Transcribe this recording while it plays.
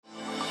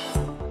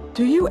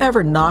Do you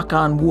ever knock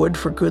on wood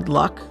for good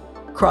luck?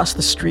 Cross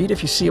the street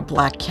if you see a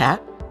black cat?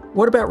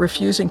 What about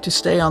refusing to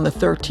stay on the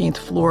 13th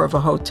floor of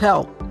a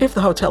hotel, if the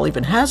hotel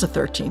even has a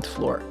 13th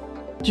floor?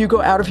 Do you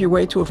go out of your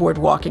way to avoid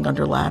walking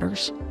under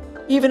ladders?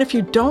 Even if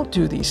you don't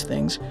do these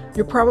things,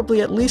 you're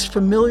probably at least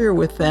familiar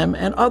with them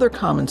and other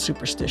common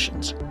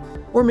superstitions.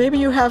 Or maybe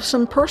you have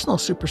some personal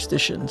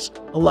superstitions,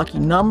 a lucky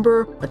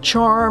number, a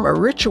charm, a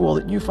ritual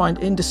that you find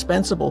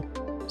indispensable.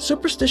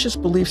 Superstitious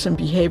beliefs and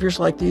behaviors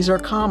like these are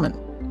common.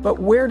 But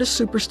where does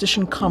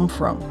superstition come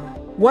from?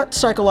 What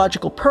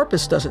psychological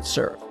purpose does it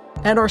serve?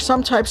 And are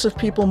some types of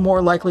people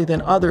more likely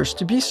than others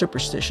to be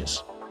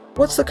superstitious?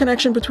 What's the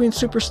connection between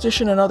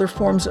superstition and other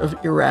forms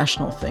of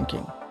irrational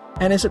thinking?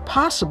 And is it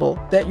possible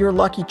that your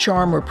lucky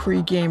charm or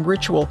pre-game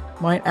ritual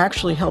might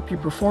actually help you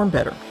perform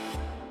better?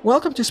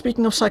 Welcome to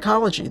Speaking of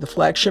Psychology, the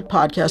flagship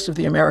podcast of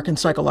the American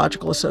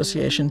Psychological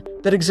Association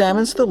that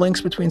examines the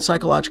links between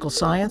psychological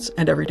science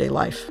and everyday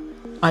life.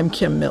 I'm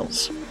Kim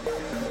Mills.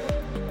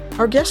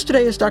 Our guest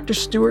today is Dr.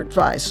 Stuart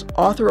Vyse,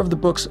 author of the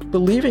books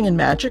Believing in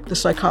Magic, The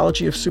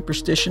Psychology of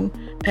Superstition,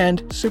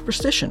 and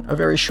Superstition, A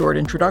Very Short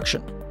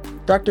Introduction.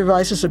 Dr.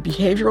 Vyse is a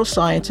behavioral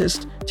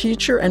scientist,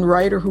 teacher, and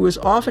writer who is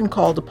often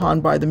called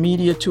upon by the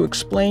media to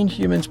explain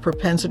humans'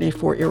 propensity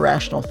for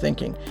irrational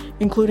thinking,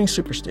 including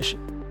superstition.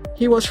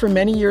 He was for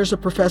many years a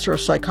professor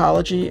of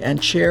psychology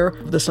and chair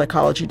of the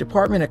psychology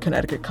department at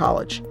Connecticut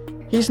College.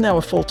 He's now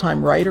a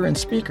full-time writer and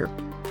speaker.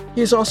 He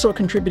is also a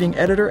contributing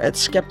editor at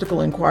Skeptical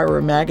Inquirer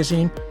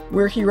magazine,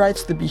 where he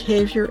writes the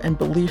Behavior and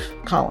Belief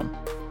column.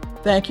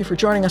 Thank you for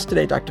joining us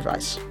today, Dr.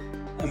 Vyse.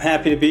 I'm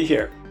happy to be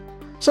here.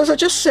 So as I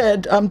just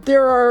said,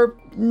 there are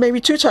maybe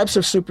two types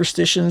of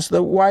superstitions,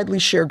 the widely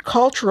shared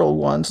cultural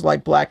ones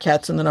like black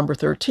cats and the number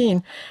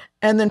 13,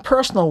 and then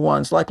personal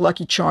ones like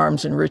lucky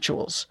charms and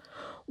rituals.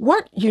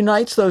 What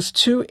unites those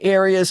two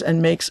areas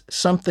and makes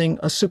something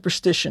a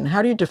superstition?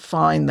 How do you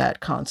define that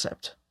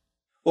concept?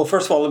 Well,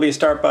 first of all, let me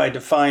start by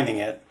defining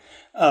it.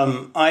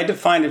 I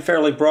define it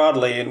fairly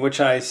broadly, in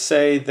which I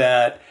say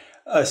that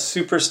a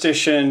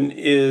superstition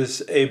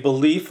is a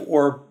belief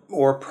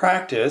or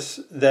practice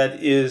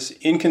that is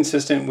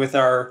inconsistent with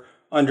our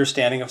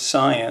understanding of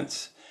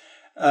science.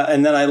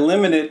 And then I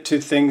limit it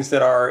to things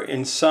that are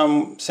in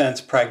some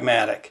sense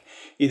pragmatic,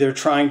 either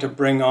trying to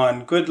bring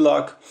on good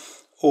luck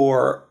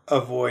or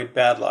avoid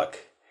bad luck.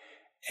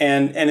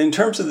 And in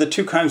terms of the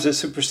two kinds of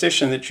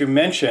superstition that you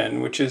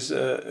mentioned, which is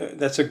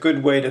that's a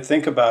good way to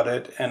think about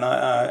it, and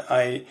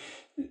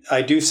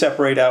I do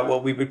separate out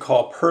what we would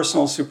call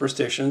personal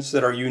superstitions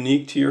that are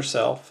unique to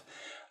yourself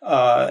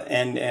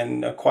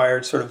and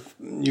acquired sort of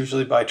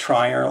usually by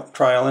trial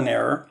and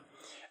error,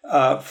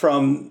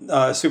 from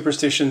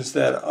superstitions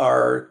that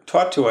are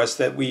taught to us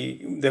that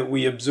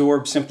we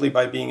absorb simply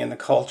by being in the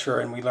culture,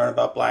 and we learn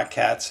about black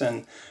cats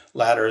and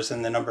ladders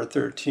and the number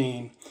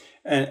 13.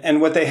 And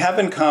what they have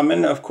in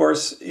common, of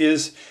course,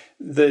 is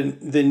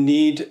the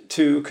need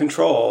to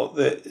control,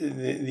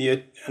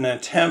 an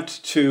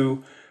attempt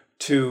to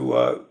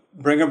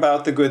bring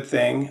about the good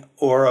thing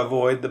or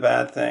avoid the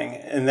bad thing.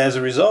 And as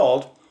a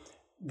result,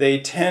 they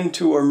tend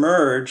to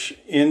emerge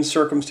in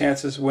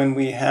circumstances when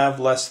we have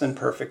less than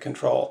perfect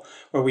control,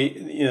 where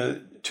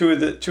two of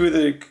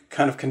the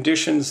kind of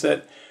conditions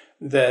that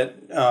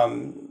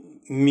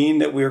mean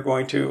that we are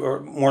going to, or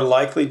more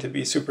likely to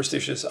be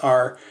superstitious,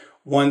 are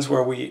ones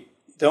where we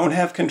don't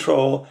have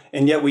control,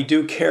 and yet we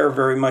do care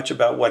very much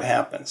about what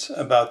happens,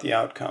 about the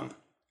outcome.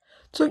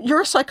 So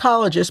you're a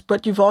psychologist,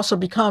 but you've also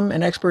become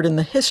an expert in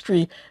the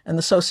history and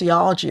the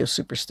sociology of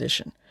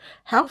superstition.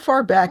 How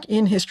far back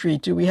in history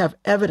do we have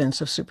evidence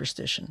of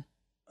superstition?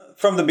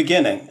 From the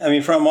beginning. I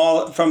mean,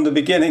 from the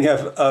beginning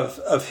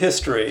of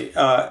history.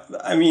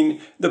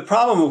 The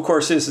problem, of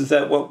course, is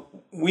that what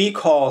we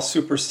call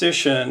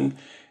superstition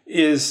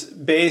is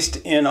based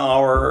in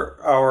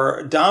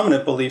our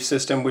dominant belief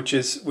system, which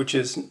is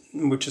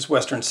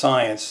Western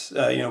science.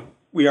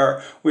 We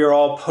are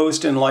all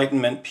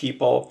post-Enlightenment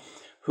people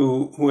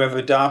who have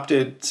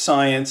adopted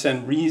science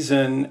and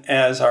reason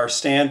as our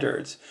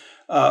standards.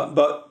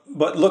 But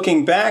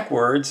looking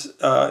backwards,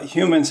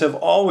 humans have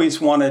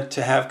always wanted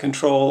to have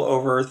control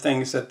over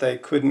things that they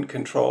couldn't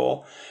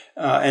control,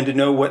 and to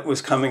know what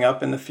was coming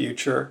up in the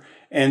future.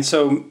 And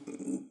so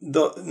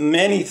the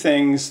many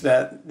things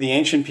that the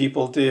ancient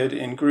people did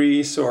in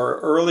Greece or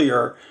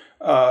earlier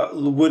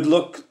would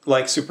look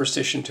like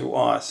superstition to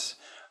us.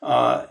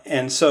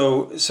 And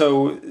so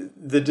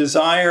the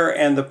desire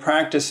and the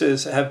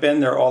practices have been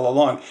there all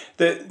along.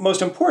 The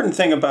most important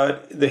thing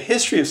about the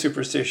history of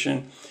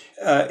superstition,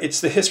 it's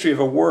the history of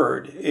a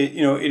word.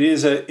 It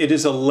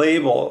is a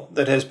label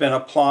that has been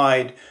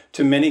applied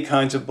to many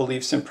kinds of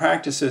beliefs and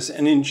practices.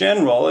 And in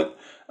general,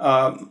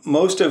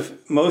 most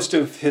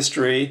of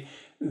history,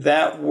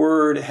 that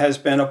word has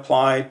been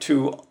applied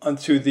to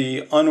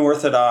the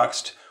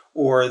unorthodox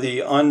or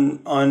the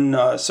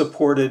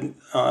unsupported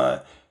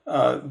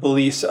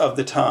beliefs of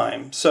the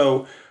time.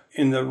 So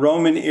in the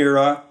Roman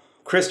era,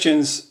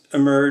 Christians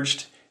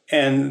emerged,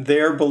 and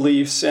their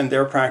beliefs and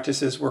their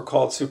practices were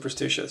called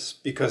superstitious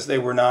because they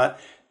were not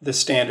the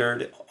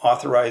standard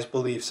authorized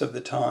beliefs of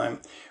the time.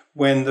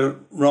 when the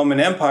Roman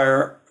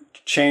Empire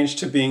changed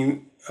to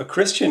being a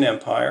Christian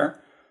empire,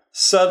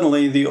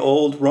 suddenly the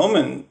old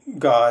Roman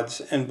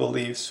gods and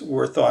beliefs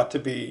were thought to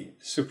be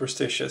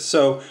superstitious.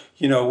 So,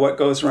 what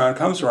goes around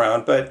comes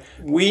around. But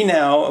we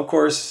now, of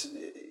course,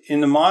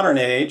 in the modern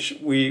age,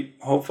 we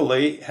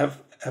hopefully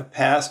have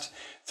passed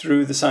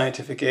through the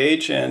scientific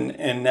age,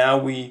 and now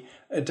we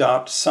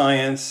adopt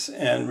science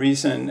and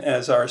reason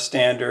as our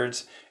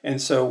standards.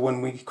 And so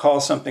when we call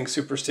something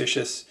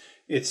superstitious,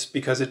 it's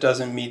because it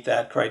doesn't meet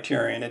that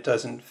criterion. It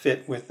doesn't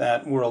fit with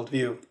that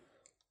worldview.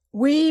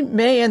 We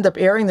may end up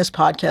airing this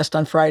podcast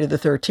on Friday the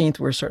 13th.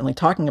 We're certainly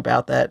talking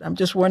about that. I'm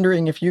just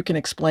wondering if you can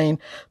explain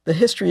the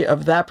history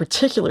of that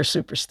particular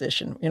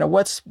superstition.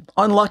 What's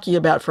unlucky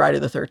about Friday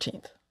the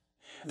 13th?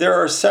 There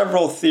are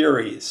several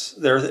theories.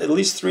 There are at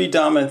least three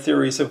dominant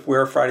theories of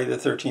where Friday the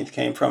 13th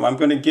came from. I'm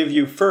going to give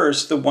you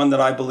first the one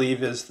that I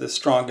believe is the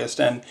strongest.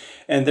 And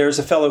there's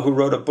a fellow who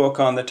wrote a book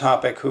on the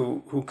topic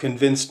who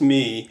convinced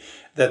me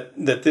that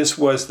this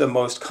was the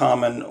most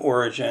common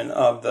origin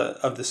of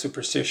the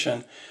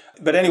superstition.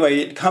 But anyway,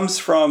 it comes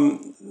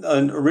from,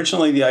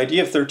 originally the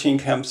idea of 13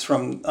 comes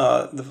from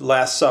the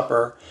Last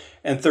Supper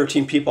and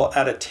 13 people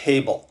at a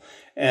table.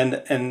 And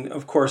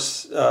of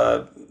course,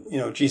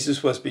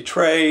 Jesus was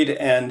betrayed.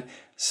 And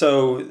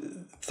so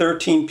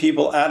 13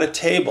 people at a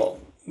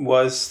table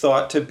was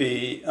thought to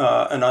be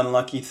an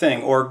unlucky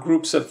thing, or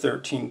groups of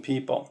 13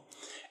 people.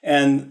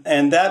 And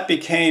that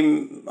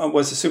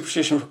was a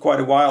superstition for quite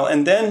a while.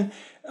 And then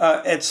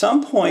at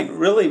some point,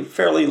 really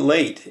fairly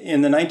late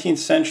in the 19th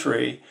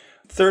century,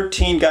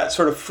 13 got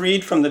sort of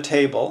freed from the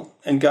table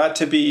and got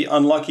to be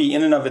unlucky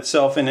in and of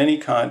itself in any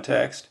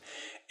context.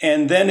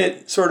 And then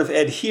it sort of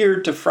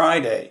adhered to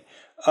Friday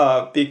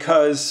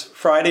because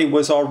Friday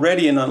was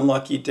already an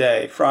unlucky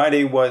day.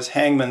 Friday was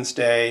Hangman's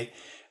Day.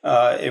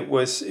 It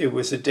was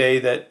a day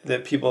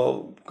that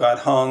people got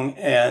hung,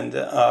 and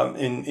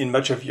in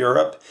much of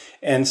Europe.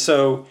 And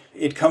so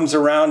it comes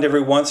around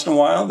every once in a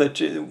while,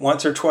 that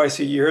once or twice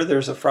a year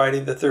there's a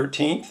Friday the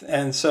 13th.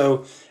 And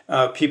so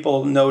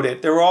people note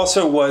it. There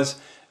also was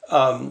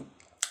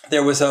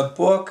a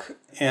book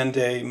and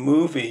a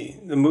movie.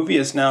 The movie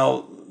is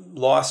now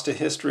lost to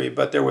history,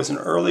 but there was an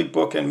early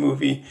book and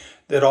movie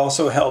that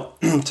also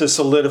helped to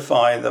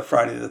solidify the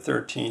Friday the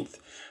 13th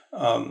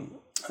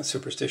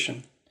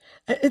superstition.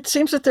 It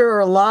seems that there are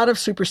a lot of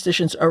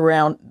superstitions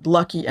around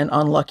lucky and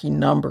unlucky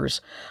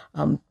numbers.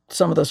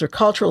 Some of those are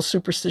cultural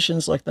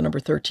superstitions, like the number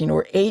 13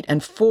 or 8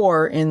 and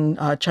 4 in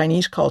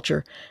Chinese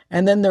culture.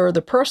 And then there are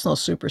the personal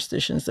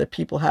superstitions that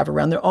people have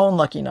around their own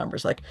lucky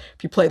numbers. Like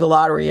if you play the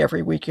lottery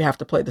every week, you have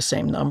to play the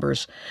same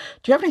numbers.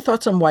 Do you have any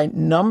thoughts on why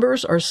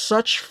numbers are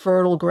such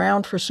fertile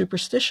ground for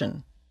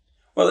superstition?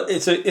 Well,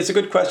 it's a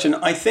good question.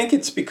 I think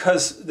it's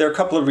because there are a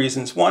couple of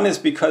reasons. One is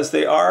because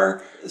they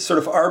are sort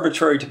of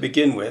arbitrary to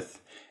begin with.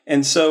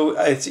 And so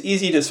it's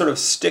easy to sort of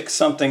stick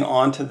something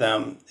onto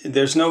them.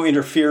 There's no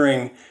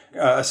interfering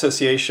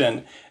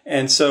association.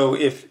 And so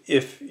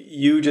if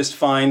you just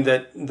find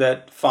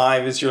that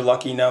 5 is your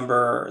lucky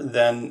number,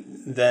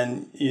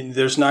 then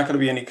there's not going to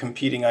be any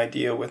competing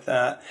idea with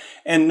that.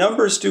 And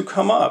numbers do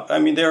come up. I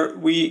mean,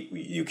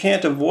 you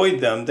can't avoid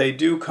them. They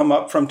do come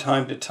up from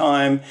time to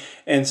time.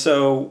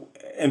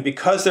 And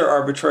because they're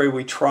arbitrary,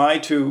 we try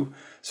to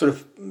sort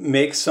of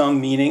make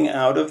some meaning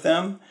out of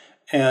them.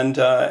 And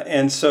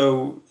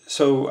so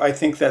I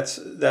think that's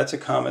a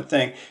common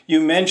thing.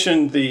 You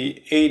mentioned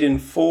the 8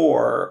 and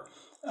 4.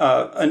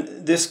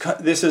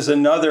 This is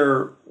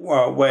another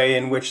way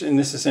in which, and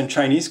this is in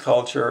Chinese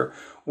culture,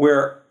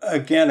 where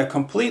again a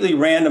completely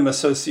random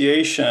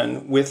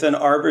association with an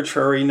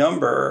arbitrary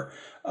number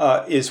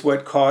is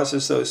what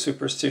causes those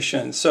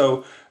superstitions.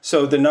 So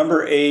the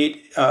number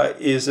 8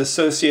 is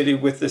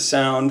associated with the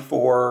sound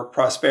for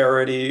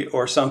prosperity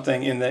or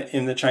something in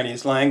the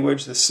Chinese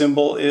language. The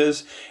symbol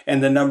is,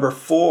 and the number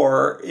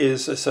 4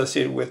 is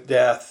associated with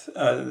death.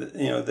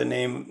 The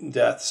name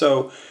death.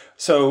 So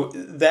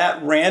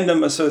that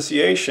random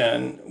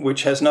association,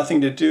 which has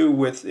nothing to do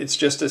with it's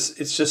just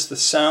the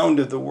sound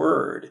of the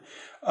word,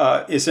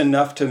 is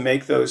enough to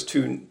make those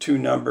two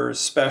numbers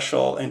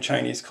special in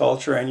Chinese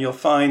culture. And you'll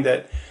find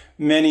that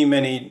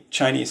many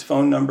Chinese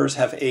phone numbers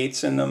have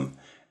 8s in them,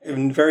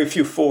 and very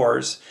few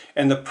 4s.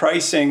 And the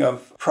pricing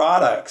of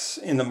products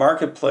in the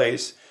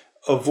marketplace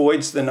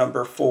avoids the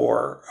number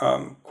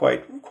 4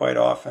 quite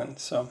often.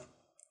 So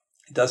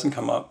it doesn't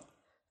come up.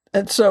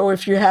 And so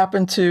if you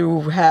happen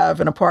to have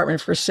an apartment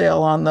for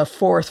sale on the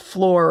 4th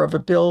floor of a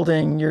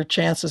building, your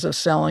chances of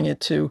selling it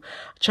to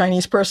a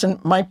Chinese person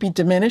might be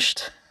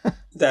diminished.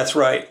 That's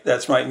right.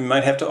 You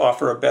might have to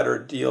offer a better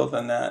deal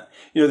than that.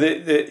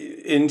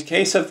 In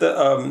case of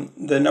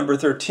the number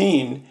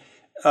 13,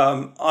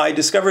 I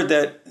discovered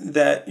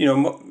that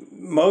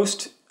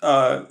most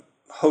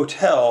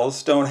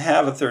hotels don't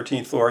have a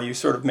 13th floor. You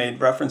sort of made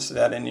reference to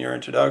that in your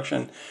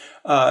introduction.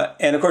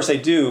 And of course they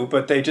do,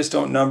 but they just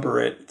don't number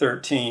it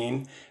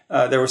 13.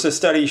 There was a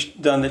study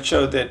done that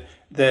showed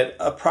that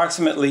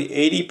approximately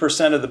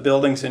 80% of the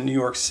buildings in New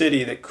York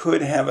City that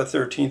could have a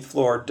 13th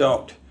floor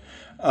don't.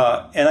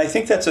 And I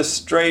think that's a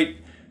straight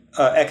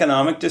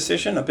economic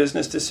decision, a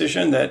business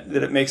decision, that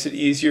it makes it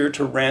easier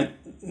to rent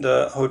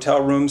the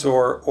hotel rooms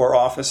or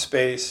office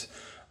space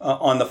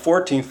on the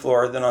 14th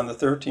floor than on the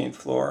 13th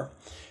floor.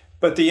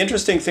 But the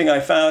interesting thing I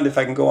found, if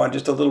I can go on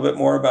just a little bit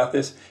more about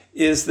this,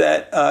 is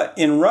that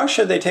in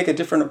Russia, they take a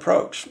different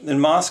approach. In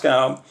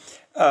Moscow,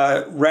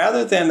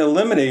 rather than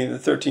eliminating the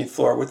 13th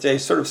floor, which they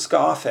sort of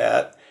scoff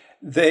at,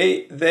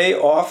 they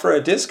offer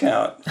a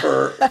discount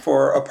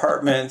for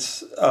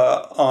apartments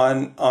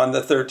on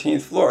the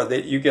 13th floor.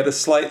 That you get a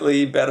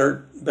slightly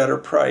better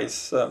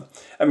price.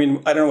 I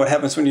mean, I don't know what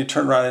happens when you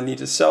turn around and need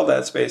to sell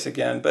that space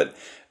again, but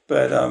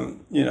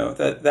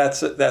that's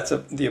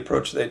the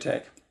approach they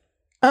take.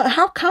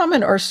 How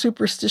common are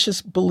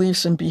superstitious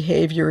beliefs and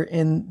behavior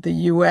in the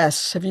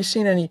U.S.? Have you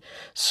seen any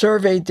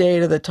survey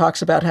data that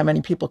talks about how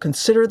many people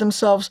consider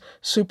themselves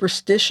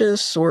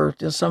superstitious, or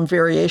some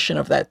variation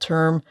of that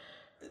term?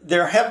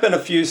 There have been a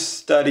few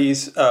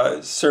studies,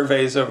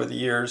 surveys over the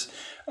years.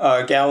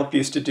 Gallup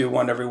used to do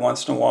one every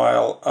once in a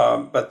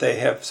while, but they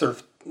have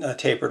sort of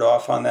tapered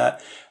off on that.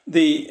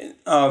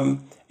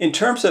 In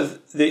terms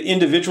of the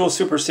individual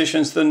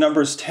superstitions, the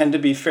numbers tend to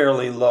be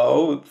fairly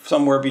low,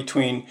 somewhere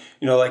between,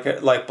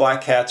 like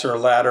black cats or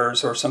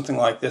ladders or something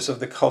like this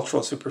of the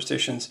cultural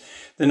superstitions.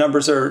 The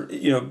numbers are,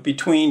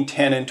 between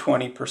 10 and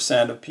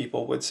 20% of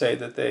people would say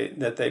that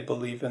they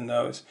believe in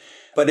those.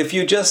 But if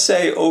you just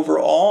say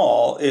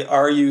overall,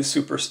 are you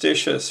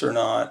superstitious or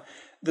not,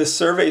 the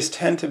surveys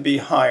tend to be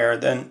higher.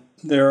 Than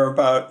there are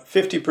about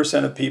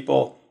 50% of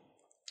people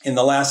in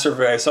the last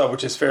survey I saw,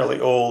 which is fairly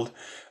old,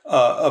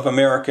 of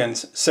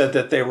Americans said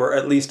that they were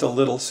at least a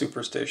little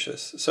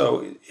superstitious.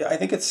 So I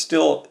think it's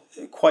still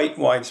quite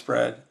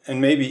widespread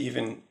and maybe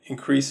even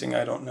increasing.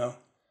 I don't know.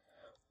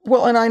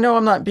 Well, and I know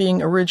I'm not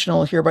being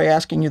original here by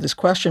asking you this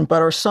question,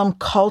 but are some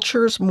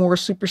cultures more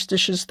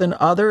superstitious than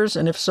others?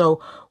 And if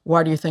so,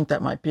 why do you think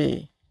that might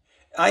be?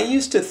 I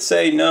used to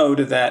say no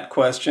to that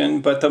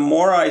question, but the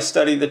more I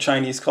study the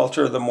Chinese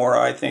culture, the more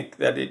I think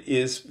that it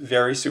is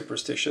very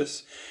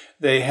superstitious.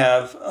 They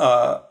have,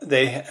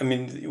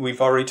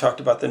 we've already talked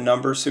about the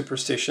number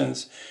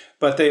superstitions,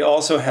 but they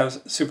also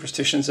have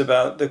superstitions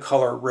about the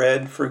color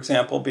red, for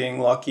example, being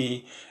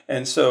lucky.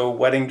 And so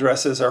wedding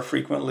dresses are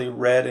frequently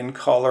red in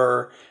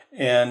color.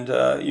 And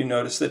you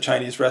notice that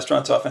Chinese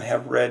restaurants often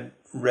have red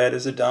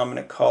as a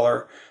dominant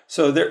color.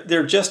 So there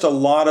are just a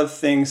lot of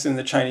things in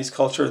the Chinese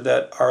culture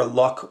that are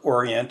luck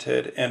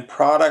oriented, and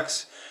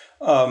products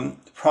are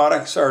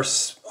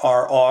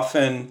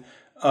often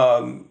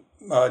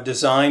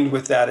designed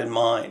with that in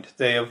mind.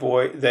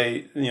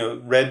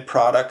 Red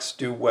products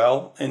do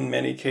well in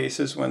many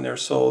cases when they're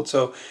sold.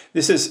 So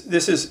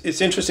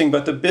it's interesting,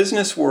 but the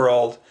business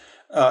world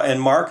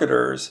and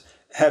marketers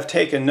have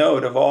taken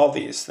note of all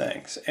these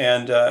things.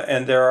 And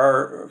there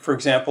are, for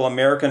example,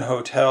 American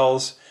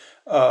hotels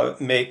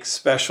make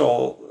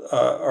special,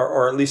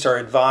 or at least are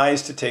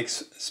advised to take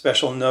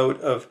special note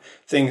of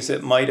things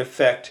that might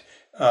affect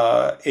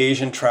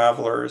Asian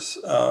travelers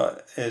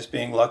as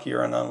being lucky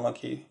or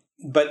unlucky.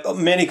 But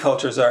many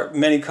cultures are,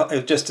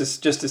 just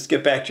to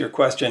get back to your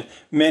question,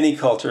 many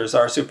cultures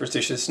are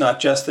superstitious, not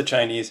just the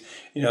Chinese.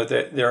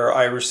 There are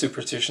Irish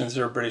superstitions,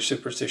 there are British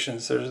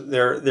superstitions,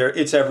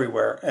 it's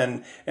everywhere.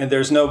 And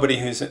there's nobody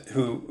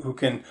who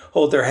can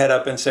hold their head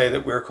up and say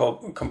that we're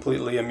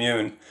completely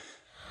immune.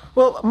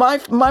 Well, my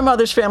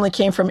mother's family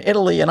came from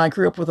Italy, and I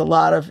grew up with a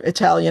lot of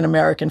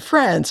Italian-American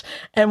friends,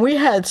 and we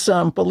had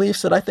some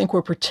beliefs that I think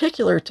were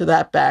particular to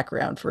that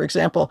background. For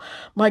example,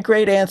 my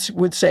great aunts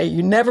would say,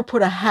 you never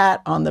put a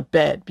hat on the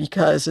bed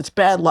because it's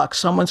bad luck,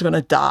 someone's going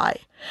to die.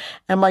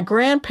 And my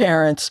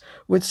grandparents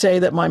would say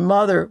that my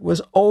mother was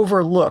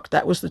overlooked.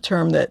 That was the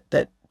term that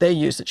they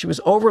used, that she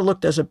was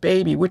overlooked as a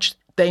baby, which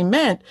they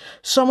meant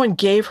someone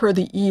gave her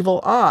the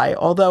evil eye,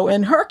 although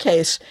in her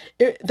case,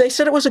 they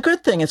said it was a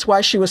good thing. It's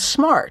why she was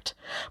smart.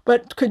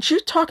 But could you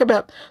talk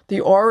about the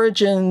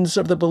origins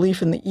of the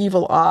belief in the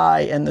evil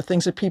eye and the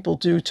things that people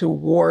do to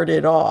ward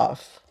it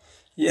off?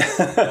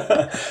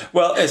 Yeah.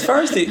 Well, as far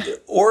as the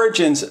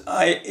origins,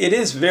 it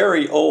is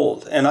very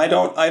old, and I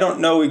don't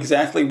know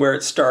exactly where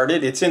it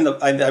started. It's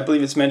I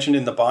believe it's mentioned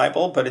in the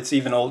Bible, but it's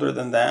even older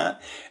than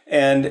that.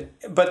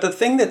 But the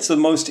thing that's the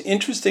most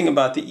interesting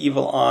about the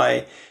evil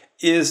eye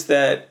is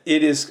that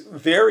it is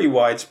very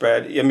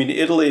widespread. I mean,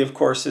 Italy, of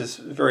course, is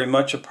very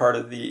much a part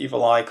of the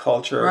evil eye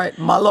culture. Right,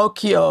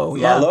 malocchio.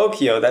 Yeah.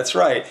 Malocchio, that's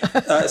right.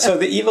 So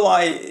the evil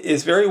eye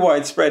is very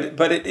widespread,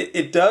 but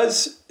it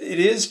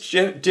is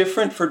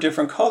different for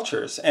different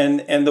cultures,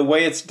 and the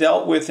way it's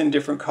dealt with in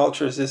different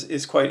cultures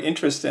is quite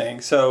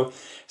interesting. So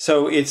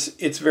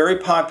it's very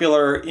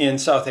popular in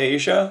South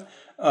Asia.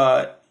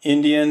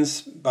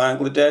 Indians,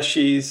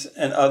 Bangladeshis,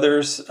 and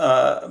others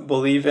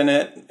believe in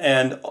it,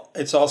 and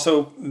it's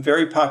also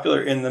very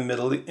popular in the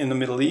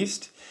Middle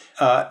East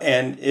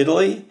and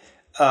Italy.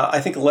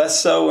 I think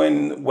less so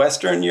in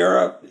Western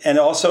Europe and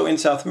also in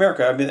South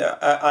America. I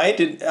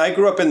mean, I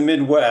grew up in the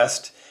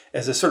Midwest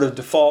as a sort of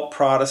default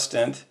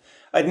Protestant.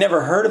 I'd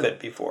never heard of it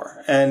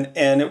before, and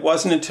it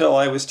wasn't until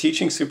I was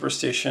teaching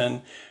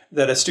superstition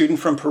that a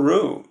student from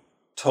Peru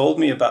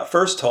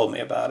first told me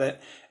about it,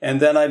 And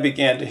then I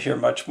began to hear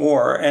much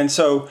more. And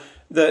so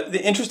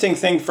the interesting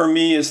thing for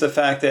me is the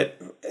fact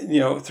that,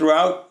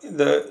 throughout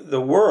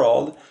the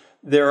world,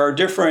 there are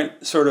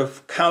different sort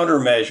of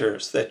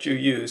countermeasures that you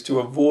use to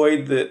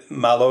avoid the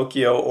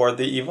malocchio or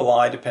the evil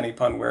eye, depending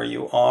upon where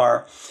you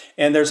are.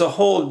 And there's a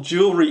whole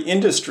jewelry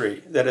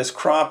industry that has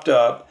cropped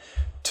up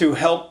to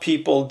help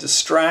people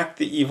distract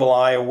the evil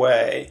eye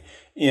away.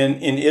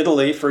 In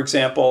Italy, for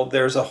example,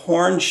 there's a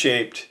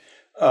horn-shaped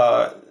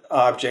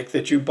object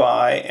that you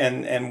buy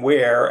and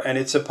wear, and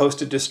it's supposed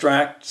to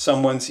distract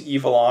someone's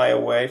evil eye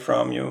away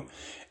from you.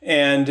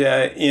 And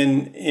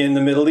in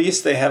the Middle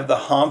East, they have the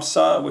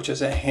hamsa, which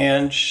is a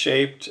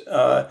hand-shaped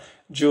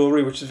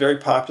jewelry, which is very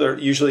popular. It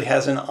usually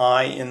has an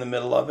eye in the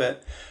middle of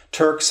it.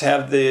 Turks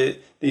have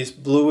these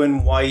blue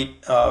and white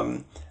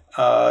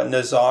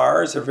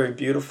nazars. They're very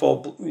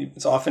beautiful.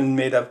 It's often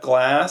made of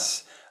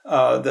glass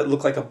that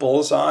look like a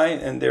bullseye,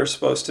 and they're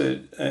supposed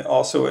to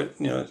also,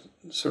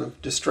 sort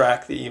of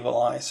distract the evil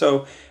eye.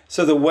 So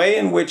the way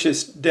in which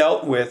it's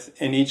dealt with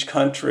in each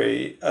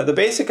country, the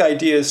basic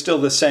idea is still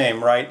the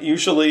same, right?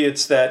 Usually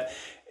it's that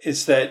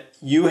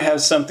you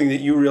have something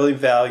that you really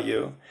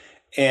value,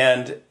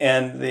 and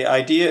the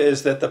idea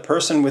is that the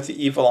person with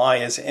the evil eye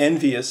is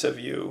envious of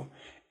you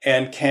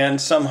and can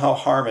somehow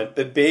harm it.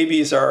 But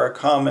babies are a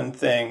common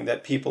thing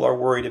that people are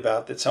worried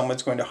about, that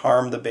someone's going to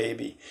harm the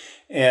baby.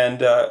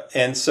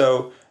 And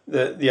so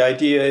the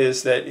idea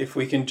is that if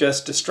we can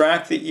just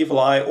distract the evil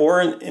eye,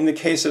 or in the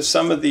case of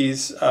some of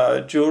these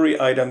jewelry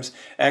items,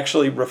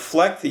 actually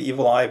reflect the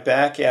evil eye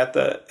back at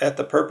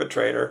the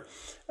perpetrator,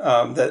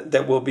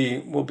 that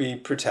will be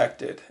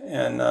protected.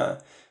 And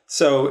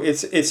so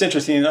it's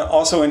interesting.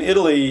 Also in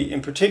Italy,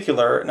 in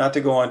particular, not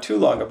to go on too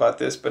long about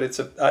this, but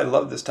I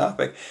love this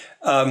topic.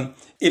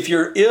 If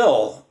you're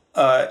ill,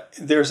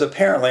 there's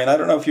apparently, and I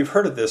don't know if you've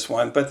heard of this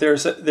one, but there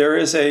is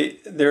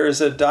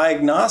a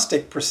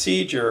diagnostic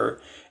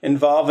procedure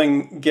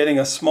involving getting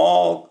a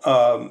small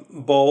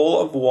bowl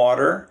of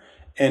water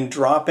and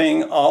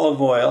dropping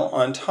olive oil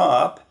on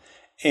top.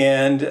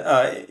 And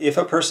if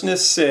a person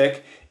is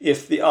sick,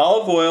 if the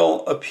olive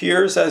oil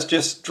appears as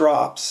just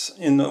drops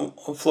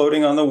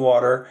floating on the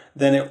water,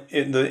 then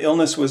the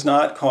illness was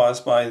not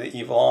caused by the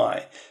evil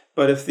eye.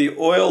 But if the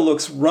oil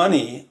looks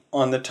runny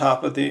on the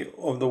top of the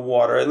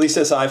water, at least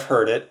as I've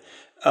heard it,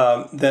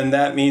 then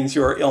that means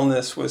your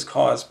illness was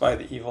caused by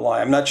the evil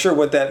eye. I'm not sure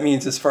what that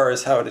means as far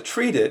as how to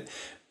treat it,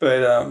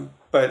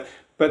 but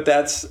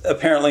that's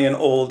apparently an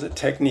old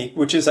technique,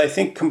 which is, I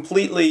think,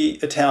 completely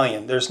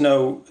Italian. There's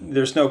no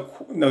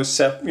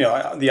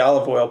the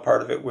olive oil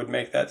part of it would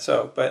make that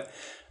so,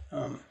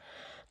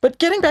 But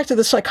getting back to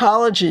the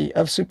psychology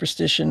of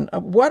superstition,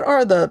 what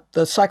are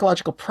the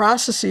psychological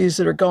processes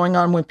that are going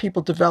on when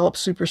people develop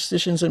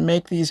superstitions and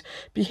make these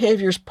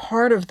behaviors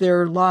part of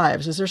their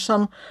lives? Is there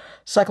some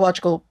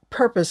psychological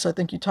purpose? I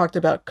think you talked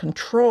about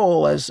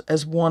control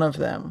as one of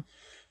them.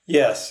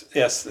 Yes.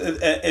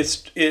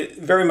 It's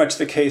very much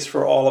the case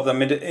for all of them.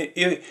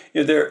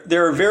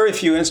 There are very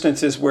few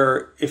instances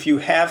where if you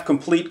have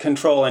complete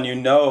control and you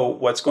know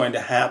what's going to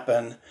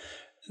happen,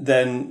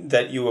 then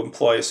that you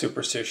employ a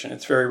superstition.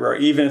 It's very rare,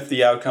 even if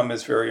the outcome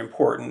is very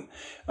important.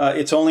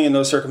 It's only in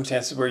those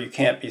circumstances where you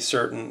can't be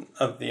certain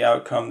of the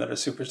outcome that a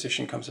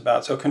superstition comes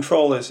about. So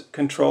control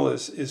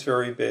is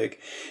very big.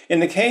 In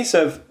the case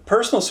of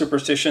personal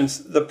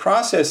superstitions, the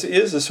process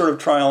is a sort of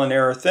trial and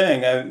error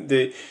thing.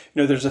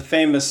 There's a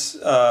famous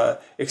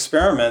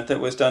experiment that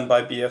was done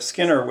by B.F.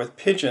 Skinner with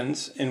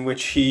pigeons, in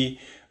which he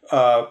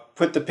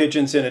put the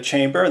pigeons in a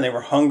chamber and they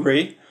were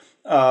hungry,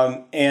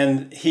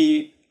 and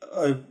he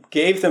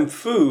gave them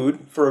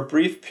food for a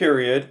brief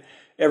period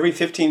every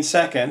 15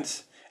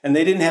 seconds, and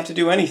they didn't have to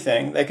do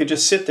anything. They could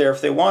just sit there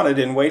if they wanted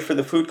and wait for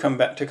the food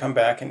to come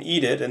back and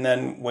eat it, and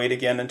then wait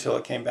again until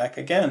it came back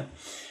again.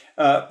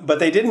 But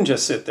they didn't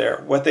just sit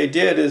there. What they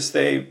did is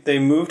they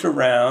moved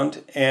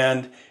around,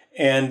 and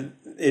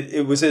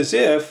it was as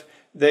if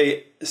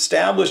they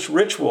established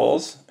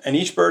rituals, and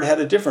each bird had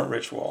a different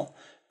ritual,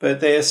 but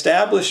they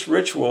established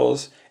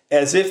rituals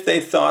as if they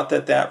thought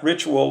that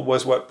ritual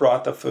was what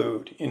brought the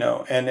food,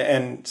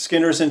 and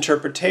Skinner's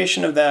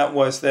interpretation of that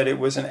was that it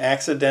was an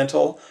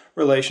accidental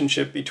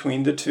relationship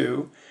between the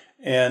two,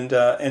 and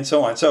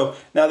so on. So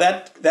now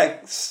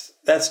that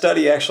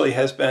study actually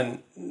has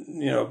been,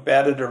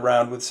 batted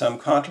around with some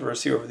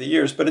controversy over the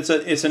years, but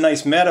it's a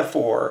nice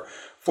metaphor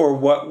for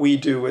what we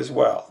do as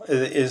well.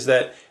 Is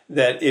that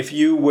if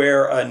you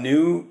wear a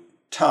new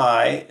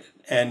tie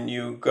and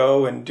you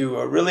go and do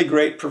a really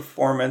great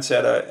performance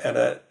at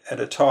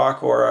a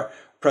talk or a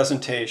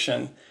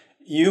presentation,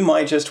 you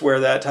might just wear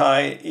that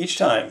tie each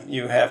time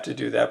you have to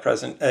do that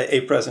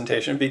a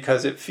presentation,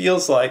 because it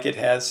feels like it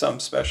has some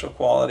special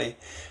quality,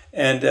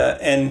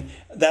 and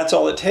that's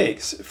all it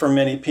takes for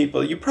many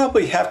people. You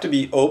probably have to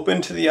be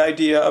open to the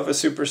idea of a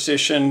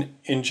superstition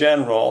in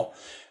general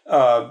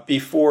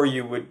before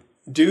you would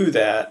do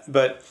that,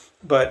 but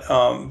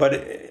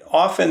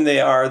often they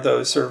are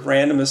those sort of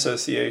random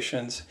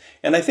associations.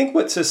 And I think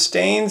what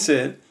sustains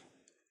it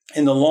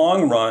in the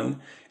long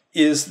run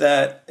is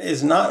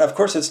not, of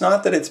course, it's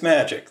not that it's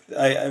magic.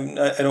 I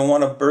don't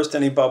want to burst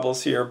any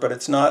bubbles here, but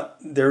it's not,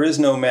 there is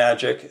no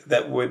magic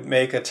that would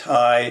make a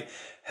tie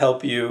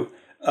help you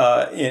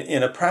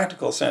in a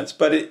practical sense,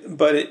 but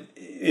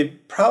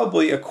it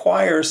probably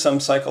acquires some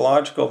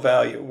psychological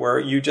value where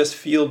you just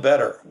feel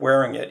better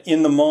wearing it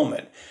in the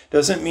moment.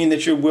 Doesn't mean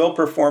that you will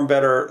perform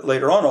better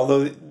later on,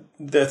 although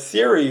the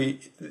theory,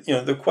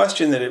 the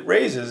question that it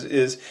raises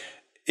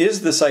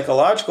is the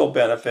psychological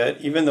benefit,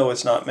 even though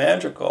it's not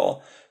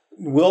magical,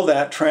 will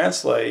that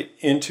translate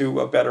into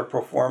a better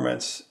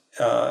performance,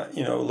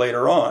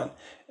 later on?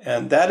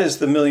 And that is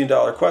the $1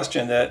 million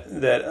question that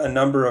a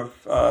number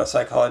of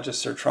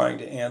psychologists are trying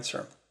to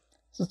answer.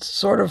 It's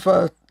sort of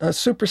a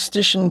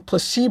superstition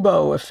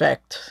placebo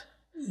effect.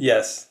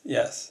 Yes,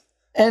 yes.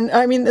 And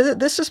I mean,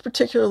 this is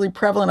particularly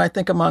prevalent, I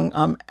think,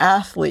 among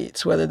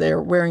athletes, whether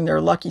they're wearing their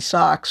lucky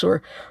socks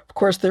or, of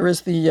course, there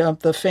is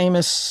the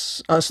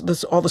famous,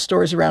 all the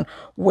stories around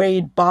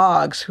Wade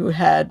Boggs, who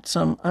had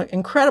some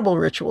incredible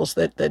rituals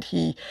that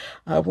he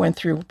went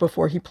through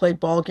before he played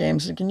ball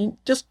games. Can you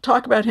just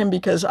talk about him?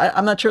 Because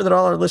I'm not sure that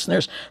all our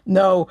listeners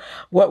know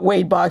what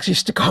Wade Boggs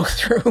used to go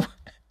through.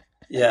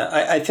 Yeah,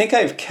 I think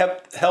I've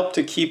helped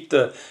to keep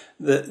the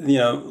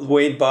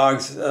Wade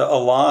Boggs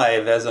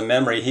alive as a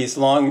memory. He's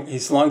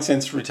long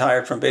since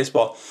retired from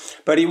baseball,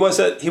 but he was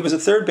a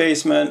third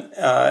baseman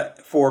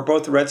for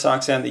both the Red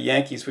Sox and the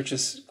Yankees, which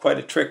is quite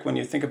a trick when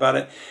you think about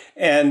it.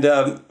 And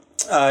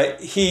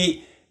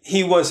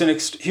he was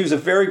a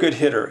very good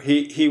hitter.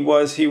 He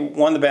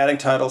won the batting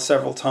title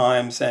several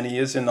times, and he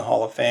is in the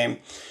Hall of Fame.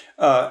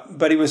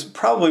 But he was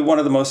probably one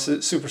of the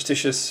most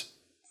superstitious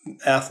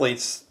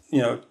athletes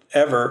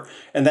ever.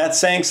 And that's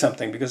saying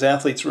something because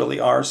athletes really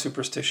are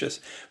superstitious.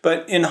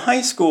 But in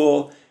high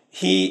school,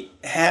 he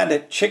had a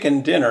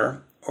chicken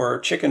dinner or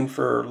chicken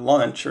for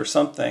lunch or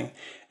something,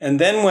 and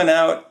then went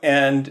out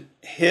and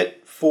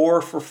hit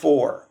 4 for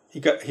 4.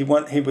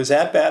 He was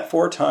at bat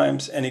 4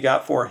 times and he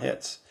got 4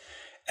 hits.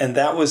 And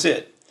that was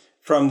it.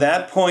 From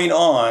that point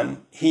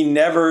on, he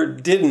never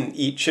didn't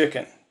eat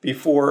chicken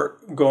before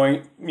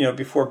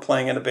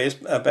playing in a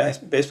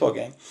baseball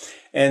game.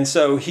 And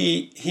so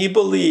he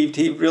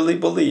really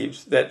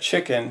believed that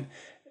chicken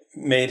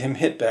made him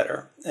hit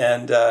better,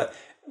 and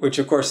which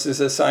of course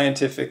is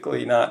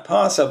scientifically not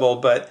possible,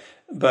 but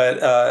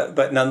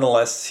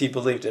nonetheless he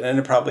believed it, and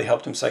it probably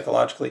helped him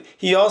psychologically.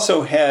 He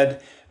also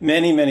had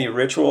many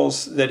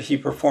rituals that he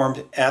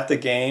performed at the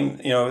game.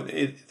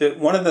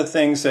 One of the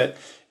things that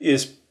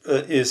is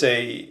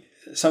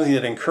something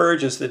that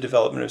encourages the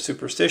development of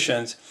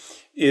superstitions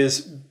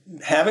is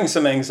having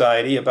some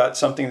anxiety about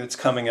something that's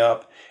coming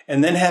up,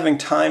 and then having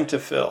time to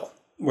fill,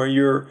 where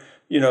you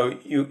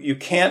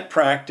can't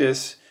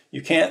practice,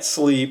 you can't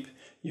sleep,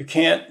 you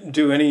can't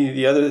do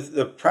any of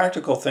the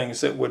practical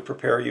things that would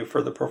prepare you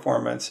for the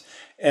performance,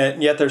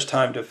 and yet there's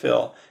time to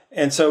fill.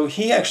 And so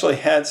he actually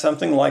had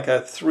something like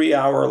a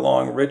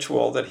 3-hour-long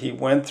ritual that he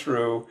went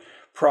through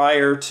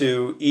prior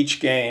to each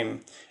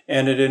game,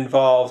 and it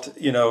involved,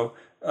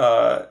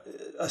 a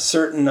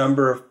certain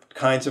number of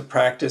kinds of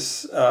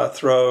practice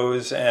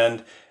throws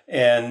and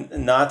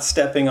not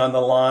stepping on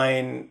the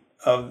line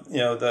of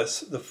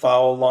the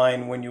foul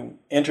line when you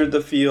entered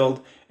the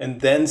field,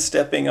 and then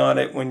stepping on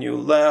it when you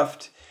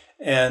left,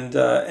 and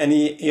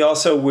he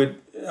also would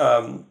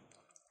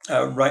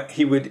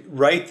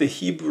write the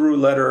Hebrew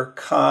letter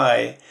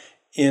Chi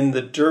in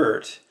the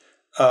dirt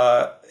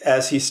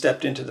as he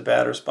stepped into the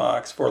batter's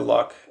box for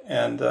luck,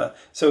 and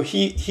so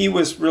he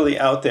was really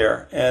out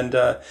there, and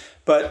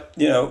but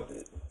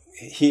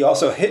he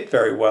also hit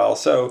very well,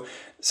 so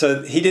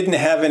he didn't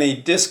have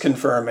any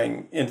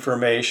disconfirming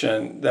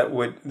information that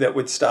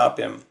would stop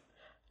him.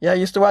 Yeah, I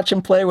used to watch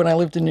him play when I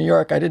lived in New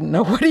York. I didn't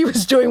know what he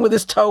was doing with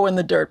his toe in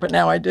the dirt, but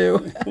now I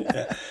do.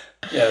 Yeah.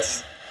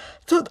 Yes.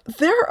 So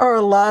there are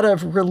a lot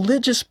of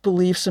religious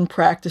beliefs and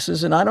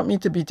practices, and I don't mean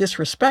to be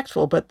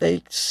disrespectful, but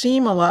they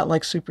seem a lot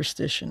like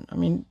superstition. I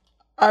mean,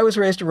 I was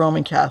raised a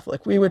Roman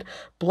Catholic. We would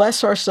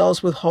bless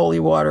ourselves with holy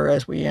water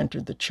as we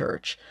entered the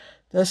church.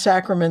 The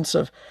sacraments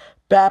of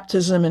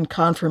baptism and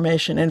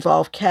confirmation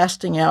involve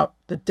casting out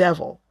the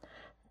devil.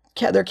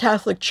 There are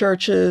Catholic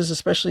churches,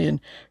 especially in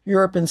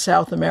Europe and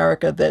South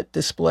America, that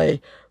display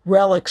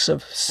relics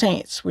of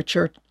saints, which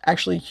are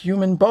actually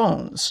human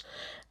bones.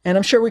 And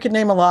I'm sure we could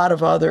name a lot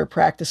of other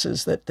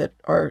practices that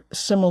are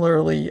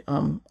similarly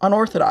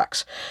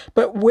unorthodox.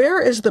 But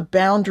where is the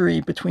boundary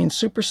between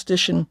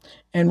superstition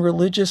and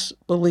religious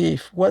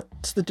belief?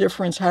 What's the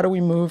difference? How do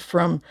we move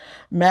from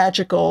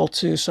magical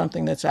to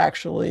something that's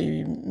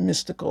actually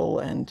mystical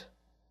and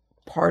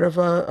part of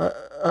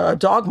a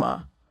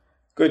dogma?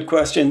 Good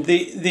question.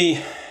 There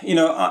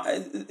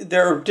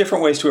are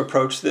different ways to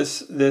approach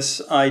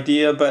this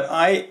idea, but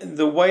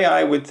the way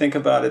I would think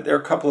about it, there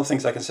are a couple of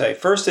things I can say.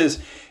 First is,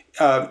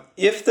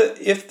 if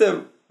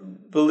the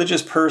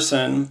religious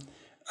person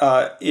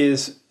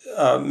is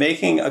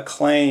making a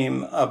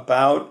claim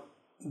about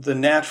the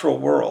natural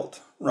world,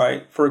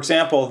 right? For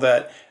example,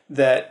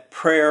 that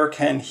prayer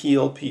can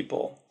heal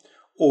people,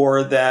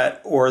 or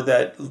that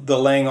the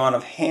laying on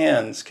of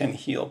hands can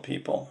heal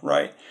people,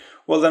 right?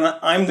 well, then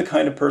I'm the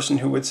kind of person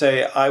who would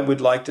say I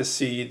would like to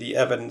see the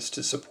evidence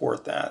to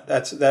support that.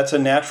 That's a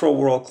natural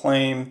world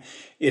claim.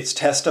 It's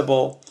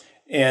testable,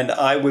 and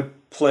I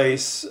would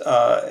place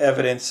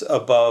evidence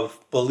above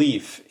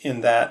belief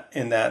in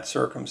that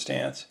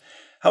circumstance.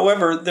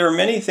 However, there are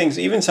many things,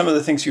 even some of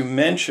the things you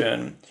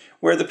mention,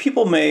 where the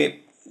people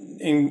may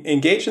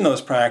engage in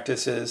those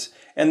practices,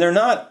 and they're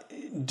not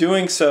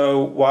doing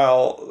so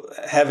while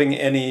having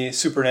any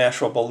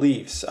supernatural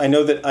beliefs. I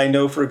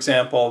know, for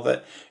example,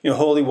 that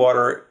holy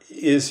water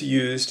is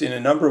used in a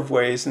number of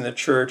ways in the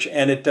church,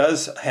 and it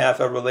does have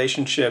a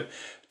relationship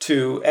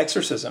to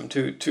exorcism,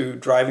 to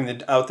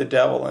driving out the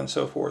devil and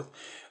so forth.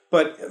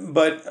 But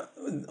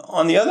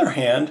on the other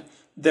hand,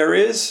 there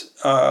is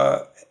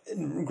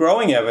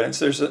growing evidence.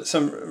 There's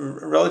some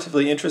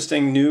relatively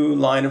interesting new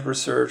line of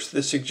research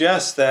that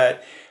suggests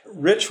that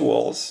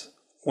rituals,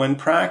 when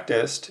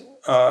practiced,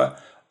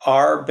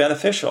 are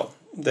beneficial.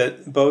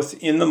 That both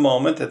in the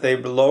moment, that they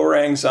lower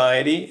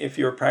anxiety if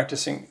you're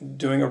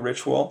doing a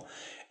ritual,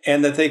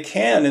 and that they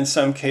can, in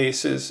some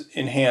cases,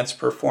 enhance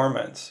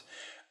performance.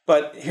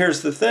 But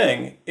here's the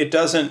thing, it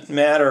doesn't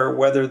matter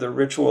whether the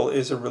ritual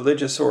is a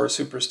religious or a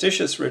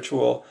superstitious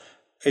ritual.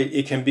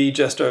 It can be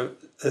just a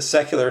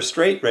secular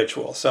straight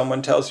ritual.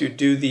 Someone tells you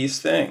do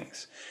these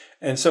things.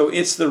 And so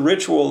it's the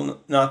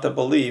ritual, not the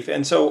belief.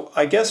 And so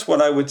I guess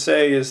what I would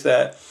say is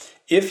that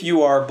if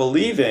you are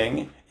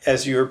believing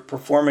as you're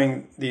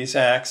performing these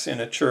acts in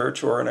a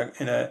church or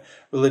in a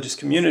religious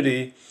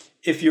community,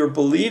 if you're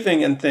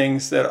believing in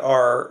things that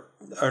are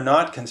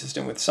not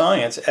consistent with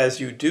science as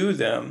you do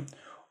them,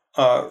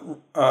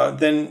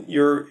 then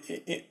you're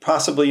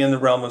possibly in the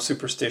realm of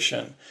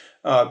superstition,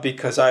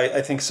 because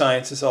I think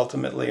science is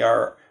ultimately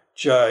our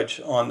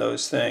judge on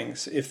those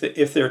things if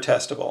they're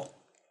testable.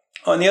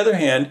 On the other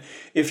hand,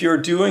 if you're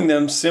doing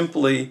them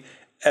simply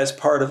as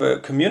part of a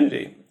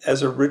community,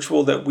 as a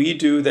ritual that we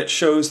do that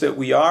shows that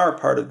we are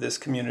part of this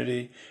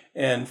community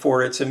and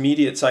for its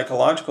immediate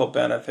psychological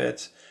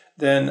benefits,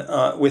 then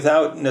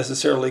without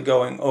necessarily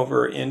going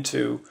over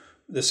into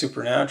the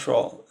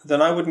supernatural, then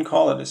I wouldn't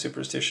call it a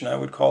superstition. I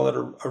would call it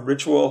a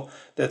ritual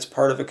that's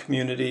part of a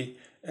community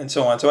and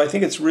so on. So I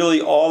think it's really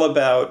all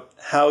about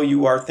how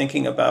you are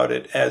thinking about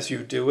it as you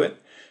do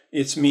it,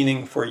 its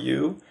meaning for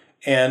you,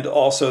 and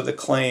also the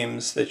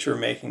claims that you're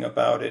making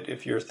about it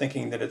if you're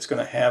thinking that it's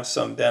going to have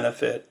some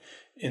benefit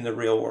in the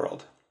real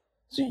world.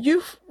 So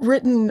you've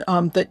written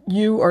that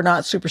you are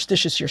not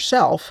superstitious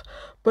yourself,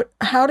 but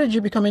how did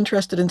you become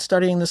interested in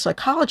studying the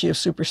psychology of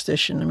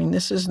superstition? I mean,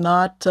 this is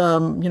not,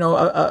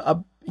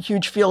 a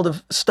huge field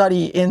of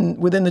study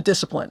within the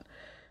discipline.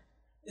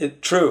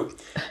 True.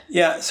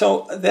 Yeah,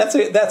 so that's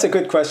a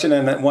good question,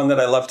 and one that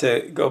I love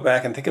to go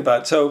back and think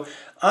about. So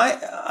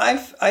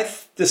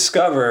I've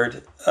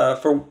discovered,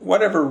 for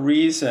whatever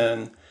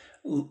reason,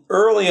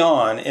 early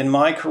on in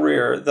my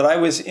career, that I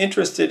was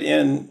interested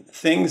in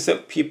things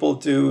that people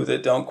do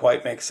that don't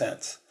quite make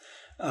sense,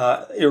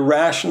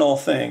 irrational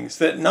things,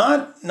 that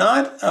not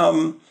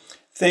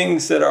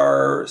things that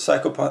are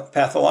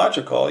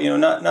psychopathological,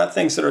 not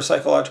things that are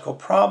psychological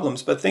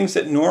problems, but things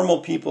that normal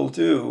people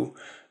do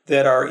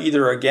that are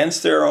either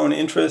against their own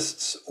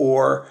interests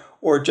or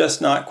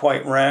just not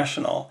quite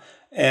rational.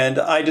 And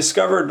I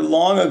discovered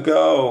long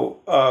ago,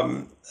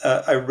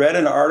 I read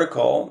an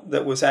article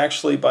that was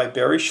actually by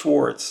Barry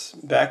Schwartz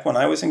back when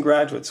I was in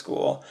graduate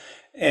school.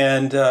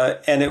 And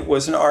it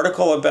was an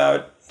article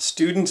about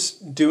students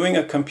doing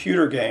a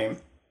computer game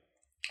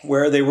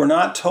where they were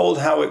not told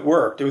how it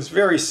worked. It was a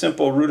very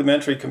simple,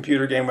 rudimentary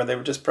computer game where they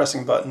were just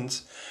pressing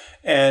buttons.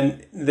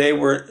 And they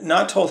were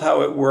not told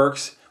how it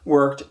worked.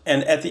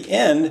 And at the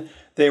end,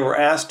 they were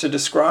asked to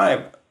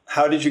describe,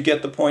 how did you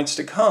get the points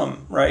to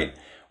come, right?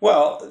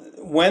 Well,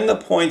 when the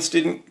points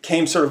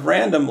came sort of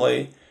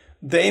randomly,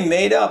 they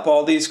made up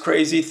all these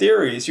crazy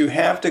theories. You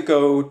have to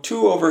go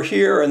 2 over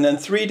here and then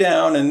 3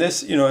 down and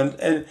this,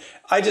 and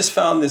I just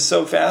found this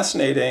so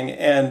fascinating.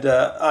 And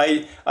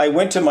I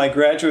went to my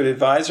graduate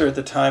advisor at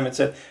the time and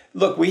said,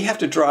 look, we have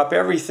to drop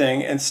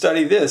everything and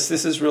study this.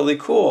 This is really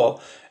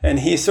cool.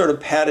 And he sort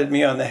of patted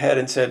me on the head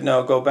and said,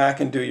 no, go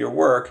back and do your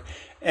work.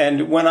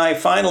 And when I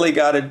finally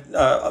got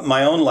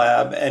my own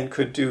lab and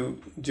could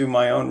do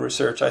my own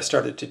research, I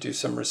started to do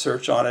some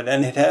research on it.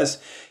 And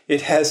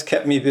it has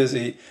kept me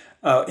busy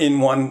in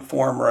one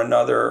form or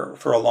another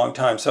for a long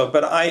time. So,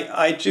 but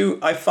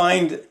I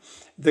find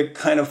the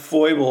kind of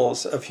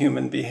foibles of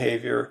human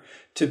behavior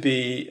to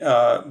be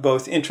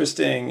both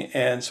interesting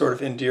and sort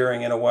of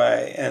endearing in a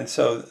way. And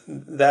so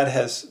that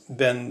has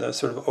been the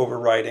sort of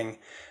overriding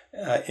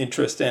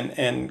interest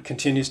and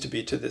continues to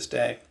be to this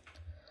day.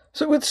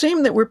 So it would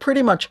seem that we're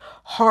pretty much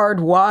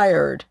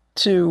hardwired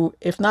to,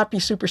 if not be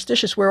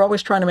superstitious, we're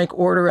always trying to make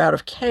order out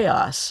of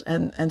chaos.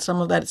 And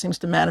some of that, it seems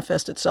to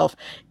manifest itself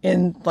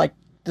in like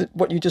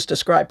what you just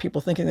described,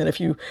 people thinking that if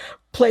you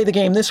play the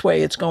game this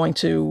way, it's going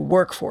to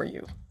work for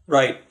you.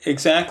 Right,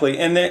 exactly.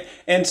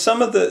 And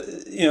some of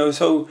the,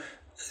 so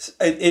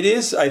it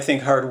is, I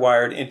think,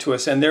 hardwired into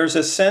us. And there's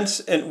a sense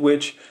in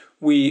which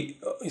we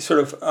sort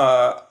of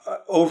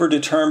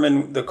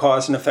overdetermine the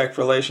cause and effect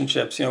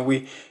relationships.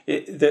 Many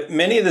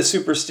of the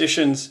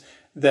superstitions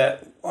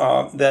that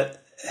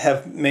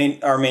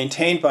are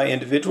maintained by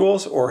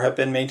individuals or have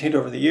been maintained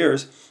over the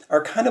years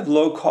are kind of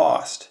low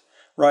cost,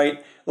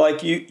 right?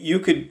 Like you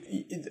could,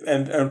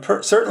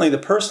 certainly the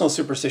personal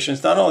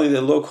superstitions, not only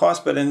they're low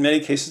cost, but in many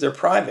cases they're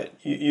private.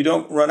 You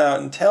don't run out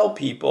and tell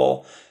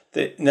people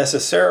that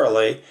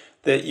necessarily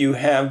that you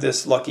have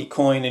this lucky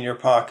coin in your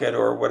pocket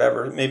or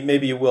whatever.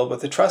 Maybe you will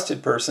with a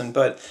trusted person,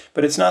 but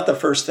it's not the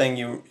first thing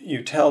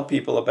you tell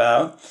people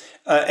about.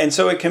 And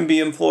so it can be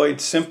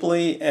employed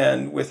simply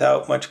and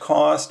without much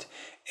cost,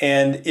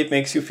 and it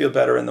makes you feel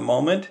better in the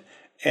moment.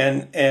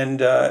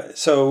 And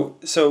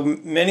so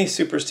many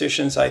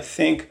superstitions, I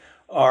think,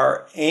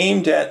 are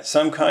aimed at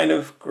some kind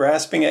of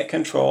grasping at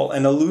control,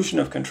 an illusion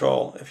of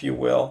control, if you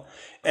will,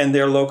 and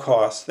they're low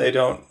cost. They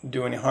don't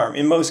do any harm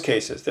in most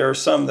cases. There are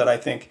some that I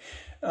think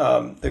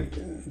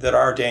that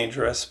are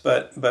dangerous,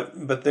 but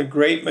the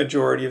great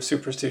majority of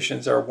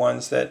superstitions are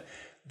ones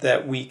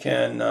that we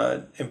can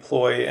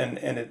employ, and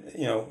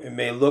it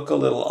may look a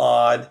little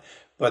odd,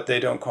 but they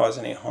don't cause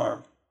any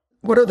harm.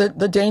 What are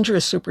the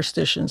dangerous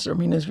superstitions? I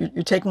mean,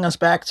 you're taking us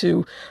back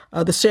to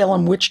the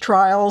Salem witch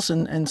trials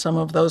and some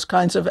of those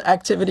kinds of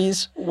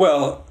activities.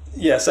 Well,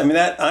 yes. I mean,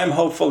 I'm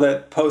hopeful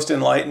that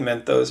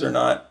post-Enlightenment, we're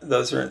not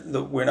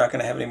going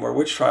to have any more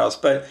witch trials.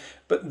 But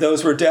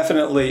those were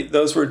definitely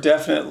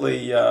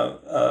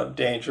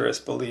dangerous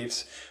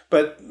beliefs.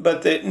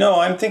 No,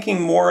 I'm thinking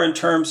more in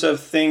terms of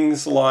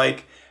things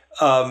like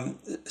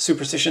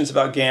superstitions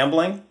about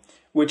gambling,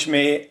 which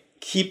may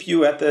keep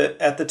you at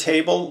the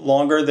table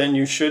longer than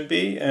you should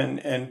be,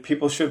 and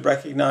people should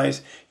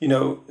recognize,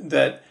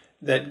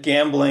 that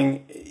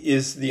gambling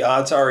is, the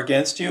odds are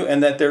against you,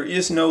 and that there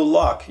is no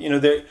luck.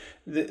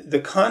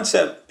 The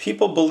concept,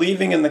 people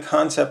believing in the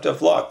concept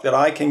of luck, that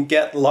I can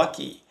get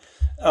lucky,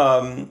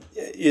 can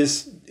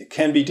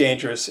be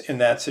dangerous in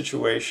that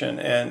situation.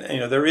 And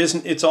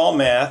it's all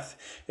math.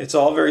 It's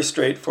all very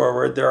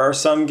straightforward. There are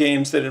some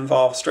games that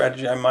involve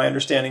strategy. My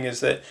understanding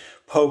is that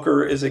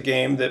poker is a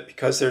game that,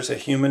 because there's a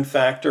human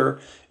factor,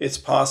 it's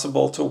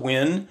possible to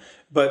win.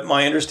 But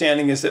my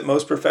understanding is that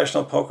most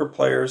professional poker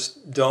players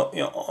don't,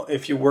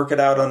 if you work it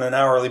out on an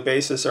hourly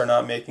basis, are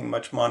not making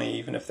much money,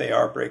 even if they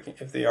are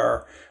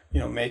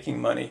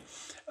making money.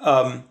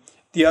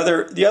 The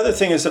other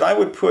thing is that I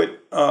would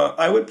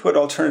put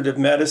alternative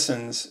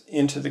medicines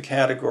into the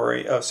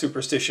category of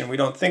superstition. We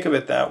don't think of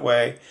it that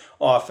way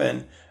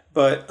often,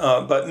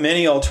 but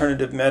many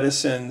alternative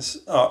medicines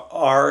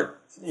are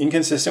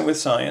inconsistent with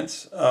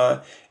science,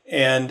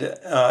 and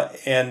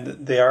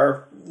they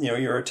are,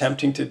 you're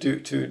attempting to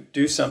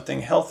do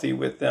something healthy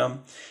with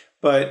them,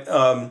 but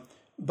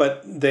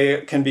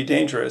they can be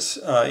dangerous.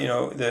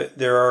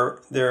 There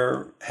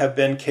have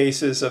been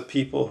cases of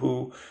people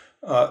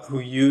who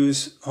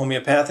use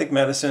homeopathic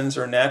medicines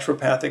or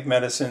naturopathic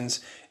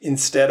medicines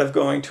instead of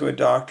going to a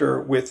doctor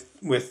with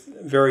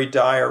very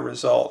dire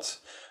results.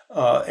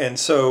 And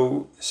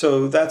so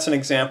that's an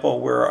example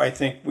where I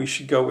think we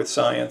should go with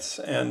science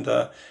and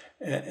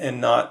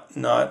not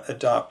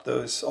adopt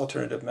those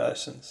alternative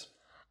medicines.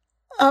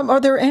 Are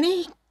there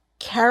any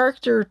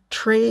character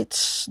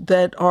traits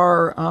that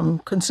are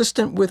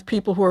consistent with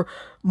people who are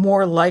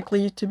more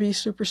likely to be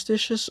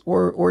superstitious,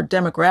 or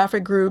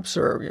demographic groups,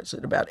 or is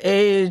it about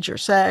age or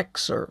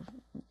sex or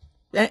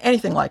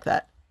anything like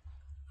that?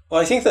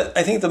 Well, I think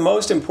the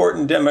most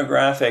important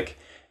demographic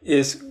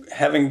is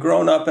having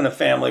grown up in a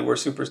family where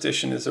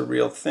superstition is a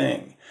real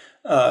thing.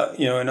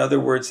 In other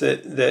words,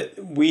 that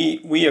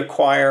we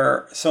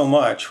acquire so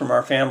much from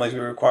our families. We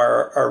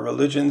acquire our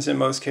religions in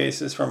most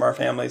cases from our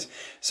families.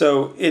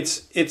 So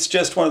it's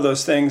just one of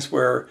those things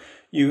where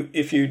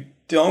if you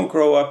don't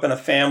grow up in a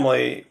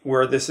family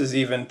where this is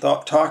even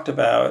talked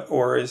about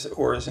or is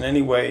in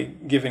any way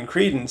given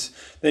credence,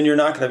 then you're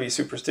not going to be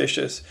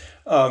superstitious.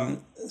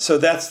 So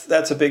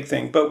that's a big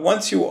thing. But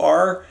once you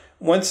are,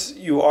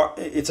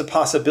 it's a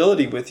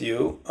possibility with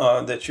you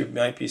that you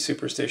might be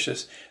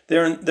superstitious.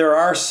 There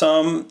are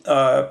some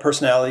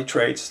personality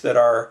traits that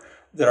are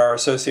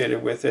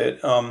associated with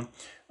it.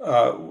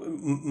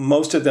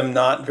 Most of them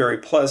not very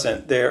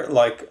pleasant. They're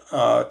like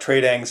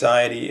trait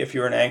anxiety. If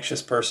you're an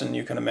anxious person,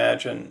 you can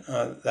imagine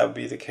that would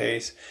be the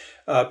case.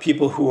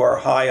 People who are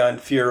high on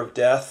fear of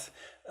death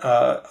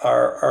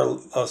are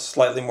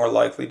slightly more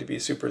likely to be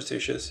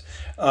superstitious.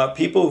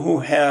 People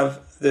who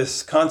have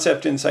this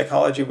concept in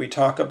psychology we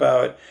talk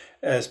about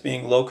as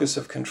being locus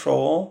of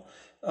control,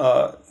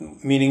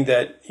 meaning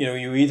that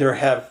you either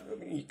have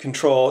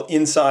control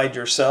inside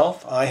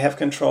yourself, I have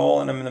control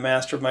and I'm the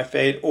master of my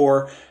fate,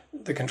 or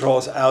the control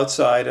is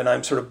outside and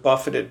I'm sort of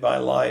buffeted by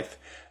life.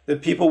 The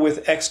people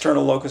with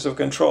external locus of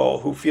control,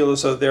 who feel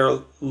as though they're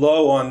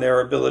low on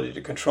their ability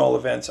to control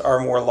events, are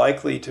more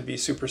likely to be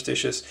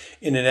superstitious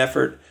in an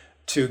effort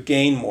to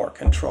gain more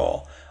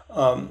control.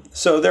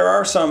 So there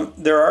are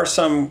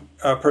some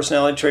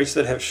personality traits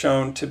that have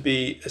shown to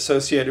be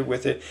associated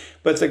with it.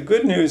 But the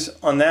good news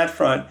on that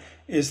front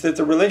is that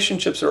the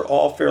relationships are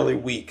all fairly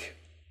weak.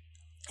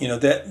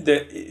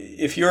 that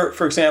if you're,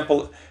 for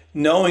example,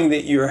 knowing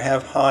that you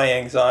have high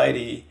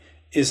anxiety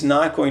is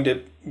not going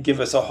to give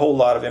us a whole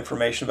lot of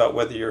information about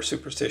whether you're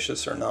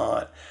superstitious or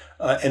not,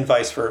 and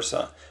vice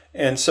versa.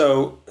 And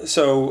so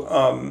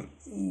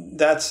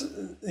that's,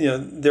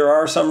 there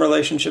are some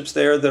relationships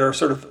there that are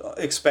sort of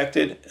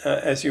expected,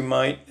 as you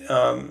might,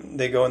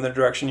 they go in the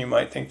direction you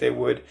might think they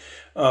would,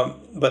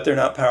 but they're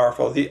not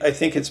powerful. I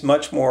think it's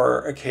much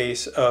more a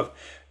case of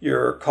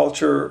your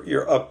culture,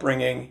 your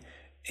upbringing,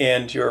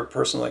 and your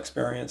personal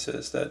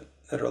experiences that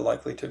are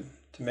likely to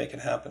make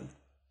it happen.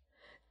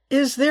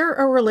 Is there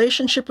a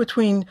relationship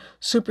between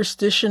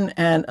superstition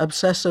and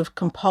obsessive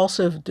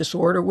compulsive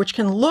disorder, which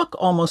can look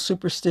almost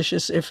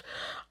superstitious if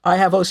I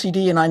have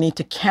OCD and I need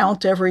to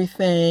count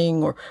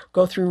everything or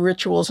go through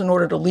rituals in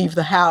order to leave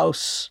the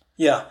house?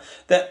 Yeah,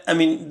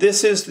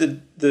 this is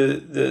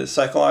the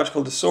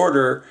psychological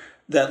disorder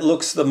that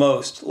looks the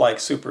most like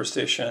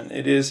superstition.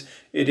 It is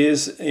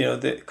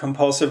the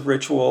compulsive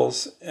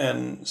rituals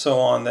and so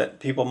on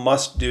that people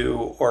must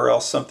do, or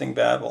else something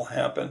bad will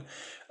happen.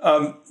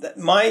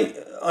 My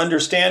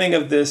understanding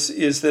of this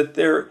is that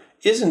there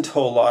isn't a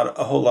whole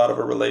lot of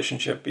a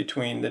relationship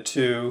between the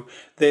two.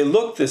 They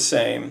look the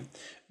same,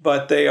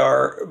 but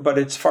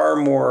it's far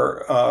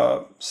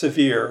more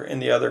severe in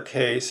the other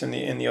case, in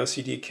the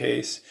OCD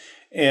case.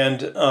 And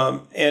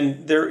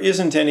there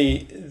isn't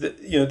any,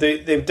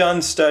 they've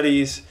done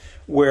studies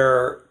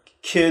where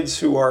kids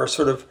who are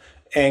sort of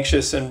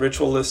anxious and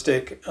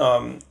ritualistic,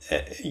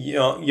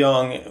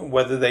 young,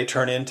 whether they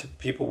turn into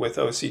people with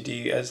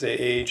OCD as they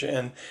age.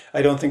 And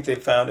I don't think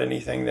they've found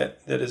anything that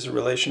is a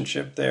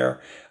relationship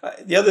there.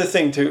 The other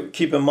thing to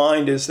keep in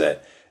mind is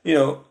that,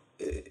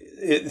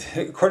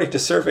 according to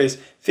surveys,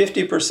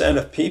 50%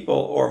 of people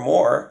or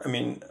more,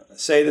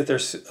 say that they're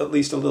at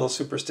least a little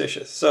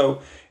superstitious.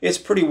 So it's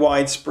pretty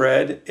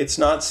widespread. It's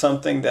not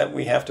something that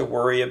we have to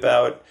worry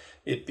about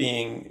it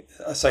being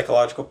a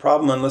psychological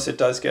problem unless it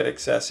does get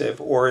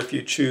excessive, or if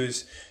you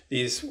choose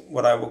these,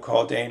 what I will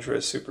call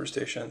dangerous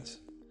superstitions.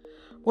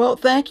 Well,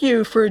 thank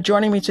you for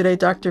joining me today,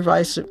 Dr.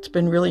 Vyse. It's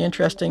been really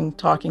interesting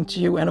talking to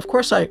you. And of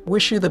course, I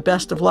wish you the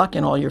best of luck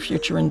in all your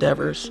future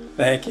endeavors.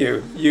 Thank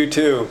you. You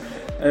too.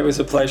 It was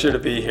a pleasure to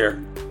be here.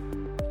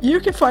 You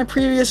can find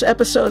previous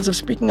episodes of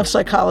Speaking of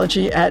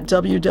Psychology at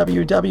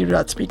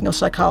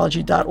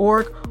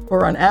www.speakingofpsychology.org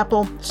or on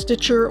Apple,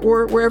 Stitcher,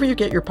 or wherever you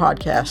get your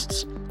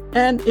podcasts.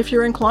 And if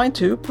you're inclined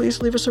to,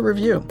 please leave us a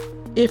review.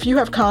 If you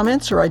have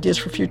comments or ideas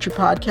for future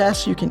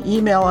podcasts, you can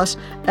email us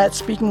at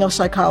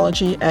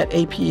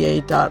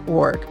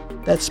speakingofpsychology@apa.org.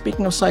 That's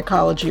Speaking of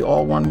Psychology,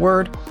 all one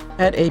word,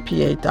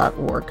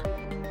 @apa.org.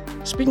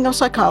 Speaking of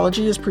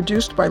Psychology is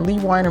produced by Lee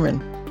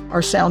Weinerman.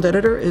 Our sound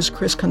editor is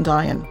Chris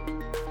Kondayan.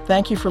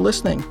 Thank you for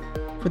listening.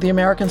 For the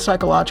American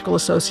Psychological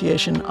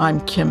Association,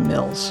 I'm Kim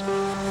Mills.